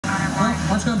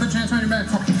just going to put your hands on your back.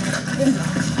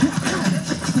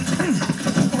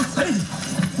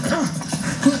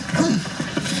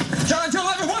 John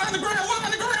 211, one on the ground, one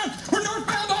on the ground. We're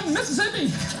northbound on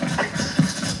Mississippi.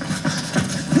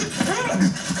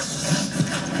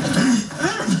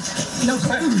 No,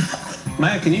 sir.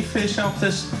 Matt, can you fish off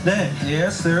this deck?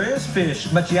 Yes, there is fish,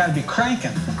 but you gotta be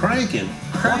cranking. Cranking?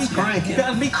 What's cranking? You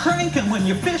gotta be cranking when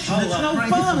you're fishing. It's no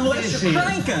fun unless you're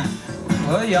cranking.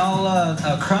 Well, y'all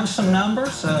crunch some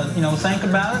numbers, you know, think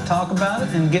about it, talk about it,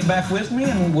 and get back with me,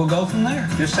 and we'll go from there.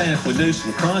 You're saying if we do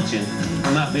some crunching,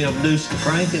 we might be able to do some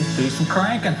cranking? Do some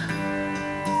cranking.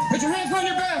 Put your hands on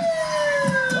your back.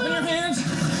 Open your hands.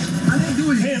 I didn't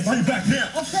do any hands on your back now.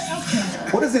 Okay.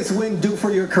 What does this wing do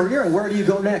for your career, and where do you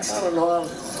go next? I don't know.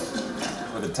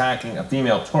 With attacking a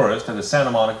female tourist at a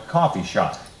Santa Monica coffee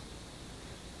shop.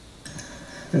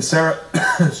 And Sarah,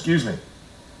 excuse me,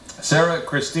 Sarah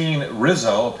Christine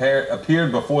Rizzo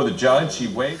appeared before the judge. She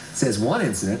waved. Says one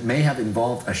incident may have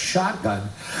involved a shotgun.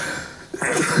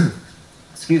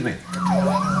 Excuse me.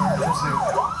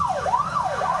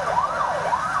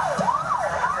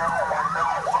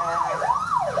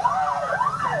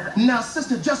 Now,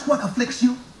 sister, just what afflicts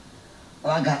you?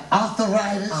 Well, I got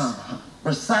arthritis,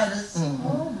 bursitis,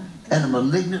 and a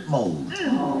malignant mold.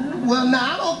 Well,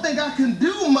 now, I don't think I can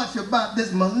do much about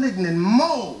this malignant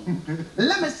mold.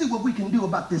 Let me see what we can do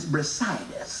about this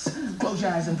bursitis. Close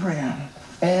your eyes in prayer.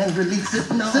 And release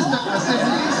it. No. Sister, I said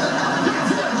release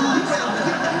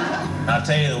it. I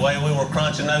tell you, the way we were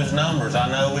crunching those numbers, I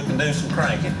know we can do some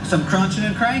cranking. Some crunching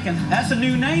and cranking. That's a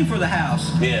new name for the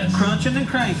house. Yes. Crunching and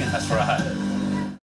cranking. That's right.